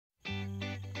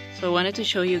So I wanted to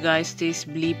show you guys this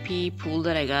Blippi pool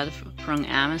that I got from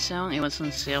Amazon. It was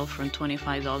on sale for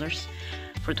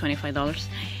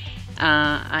 $25.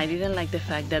 I didn't like the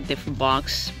fact that the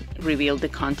box revealed the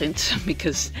contents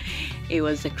because it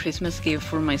was a Christmas gift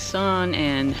for my son,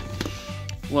 and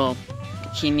well,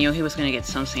 he knew he was gonna get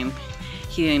something.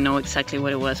 He didn't know exactly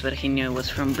what it was, but he knew it was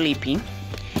from Blippi,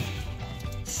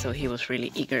 so he was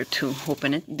really eager to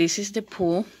open it. This is the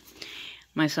pool.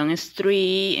 My son is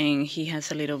 3 and he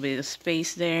has a little bit of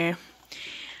space there.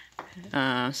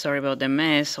 Sorry about the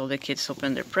mess. All the kids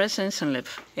opened their presents and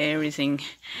left everything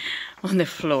on the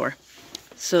floor.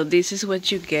 So this is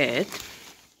what you get.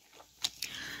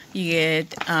 You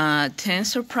get 10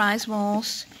 surprise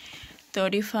balls,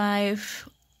 35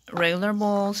 regular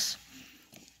balls.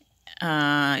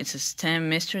 It says 10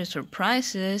 mystery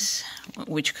surprises,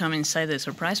 which come inside the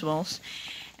surprise balls,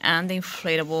 and the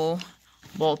inflatable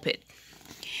ball pit.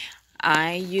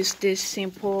 I used this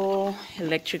simple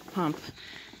electric pump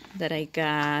that I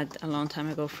got a long time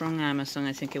ago from Amazon.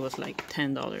 I think it was like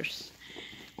 $10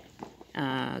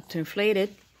 to inflate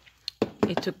it.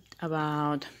 It took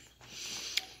about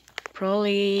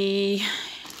probably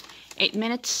 8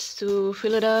 minutes to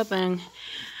fill it up, and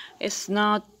it's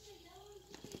not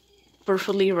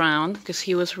perfectly round because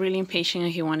he was really impatient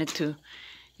and he wanted to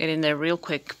get in there real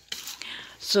quick.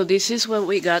 So this is what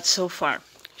we got so far.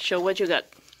 Show what you got.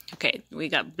 Okay, we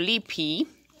got Blippi.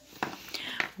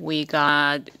 We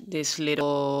got this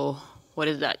little, what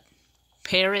is that?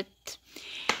 Parrot.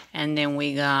 And then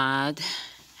we got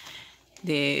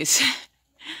this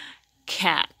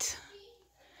cat.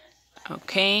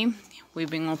 Okay, we've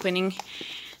been opening.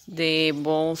 The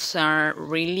balls are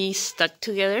really stuck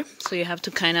together, so you have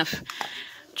to kind of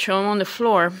throw them on the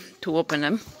floor to open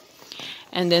them.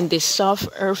 And then the soft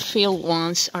earth-filled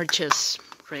ones are just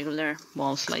regular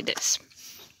balls like this.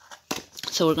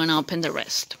 So we're gonna open the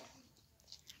rest.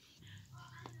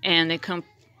 And they come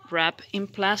wrapped in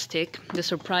plastic. The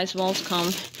surprise balls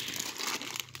come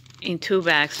in 2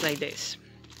 bags like this.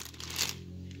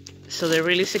 So they're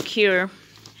really secure.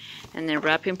 And then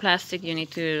wrapped in plastic. You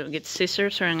need to get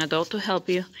scissors or an adult to help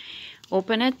you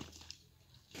open it.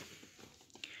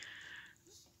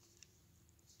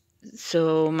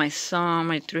 So my son,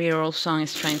 my 3-year-old son,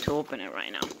 is trying to open it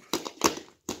right now.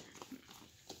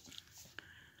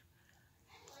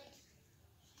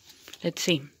 Let's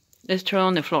see. Let's throw it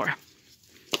on the floor.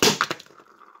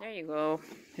 There you go.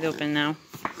 It's open now.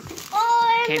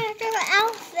 Oh, okay. Mr.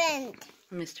 Elephant.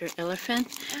 Mr. Elephant.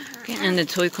 Okay, and the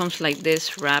toy comes like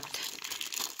this, wrapped.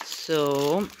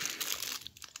 So.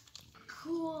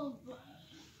 Cool.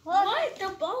 What? The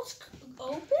ball's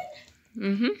open?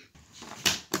 Mm-hmm.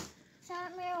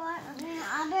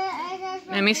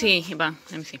 Let me see, Ivan.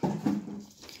 Let me see.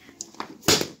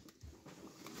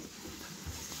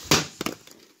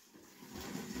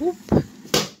 Whoop.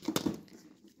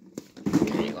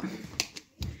 There you go.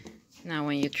 Now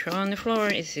when you throw on the floor,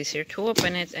 it's easier to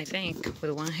open it, I think. With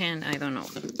one hand, I don't know.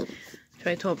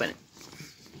 Try to open it.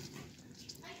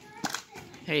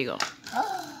 There you go.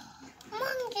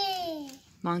 Monkey.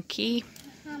 Monkey.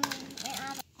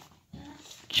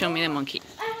 Show me the monkey.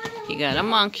 You got a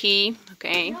monkey,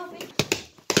 okay. Don't open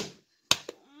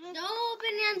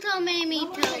it until Mamie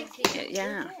tells you.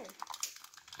 Yeah.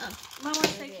 Mama,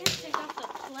 they can't take off the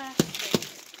plastic.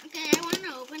 Okay, I want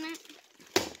to open it.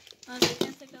 Oh, they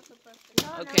can't take off the plastic. No,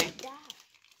 okay.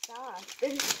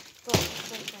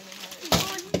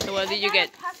 So what did you get?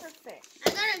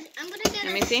 I'm gonna get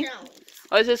Let me see.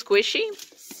 Oh, is it squishy?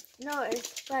 No,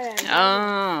 it's for the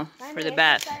Oh, for the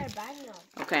bath.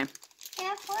 Okay.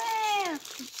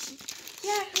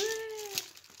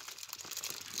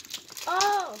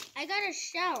 Oh, I got a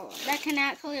shell that can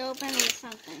actually open with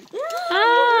something.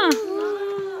 Ah,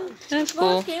 that's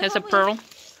cool. It's a pearl.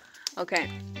 Okay.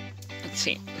 Let's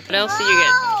see. What else did you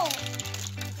get?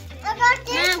 I got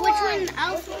this one. Which one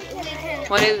else we can...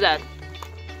 What is that?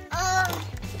 I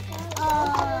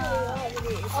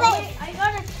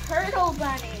got a turtle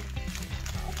bunny.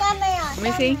 Let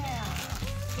me see.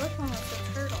 Which one was the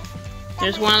turtle?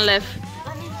 There's one left.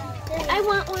 I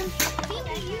want one.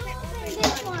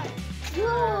 This one.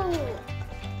 Whoa.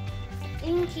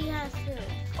 Inky has two.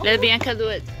 Let Bianca do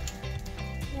it.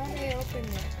 Let me open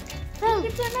it. Oh,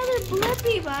 It's another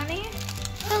Blippi bunny.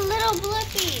 the little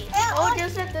Blippi. Oh,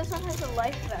 just that this one has a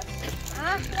life vest.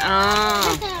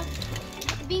 Oh.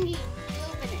 Bingy,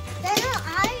 open it. There's no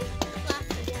eye.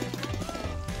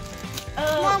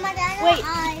 Mama,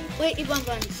 Wait, Ivan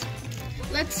Buns.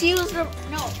 Let's use the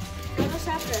let's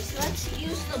have this. Let's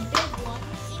use the big one.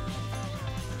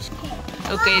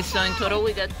 Okay, so in total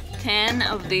we got 10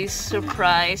 of these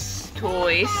surprise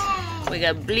toys. We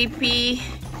got Blippi,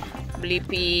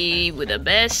 Blippi with a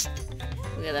vest.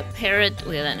 We got a parrot,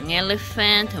 we got an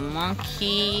elephant, a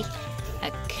monkey,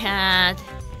 a cat,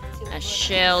 a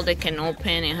shell that can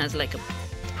open. It has like a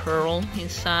pearl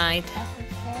inside.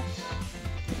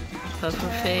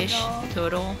 Pufferfish,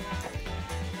 turtle,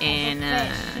 and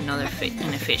another fish,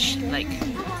 and a fish, like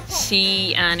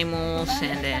sea animals,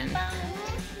 and then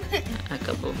a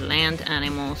couple of land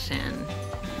animals and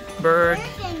bird,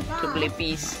 2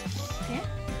 Blippis,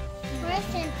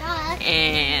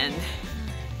 and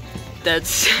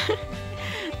that's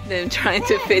them trying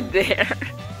to fit there.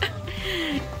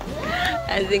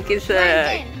 I think it's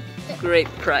a great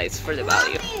price for the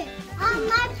value.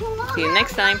 See you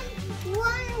next time.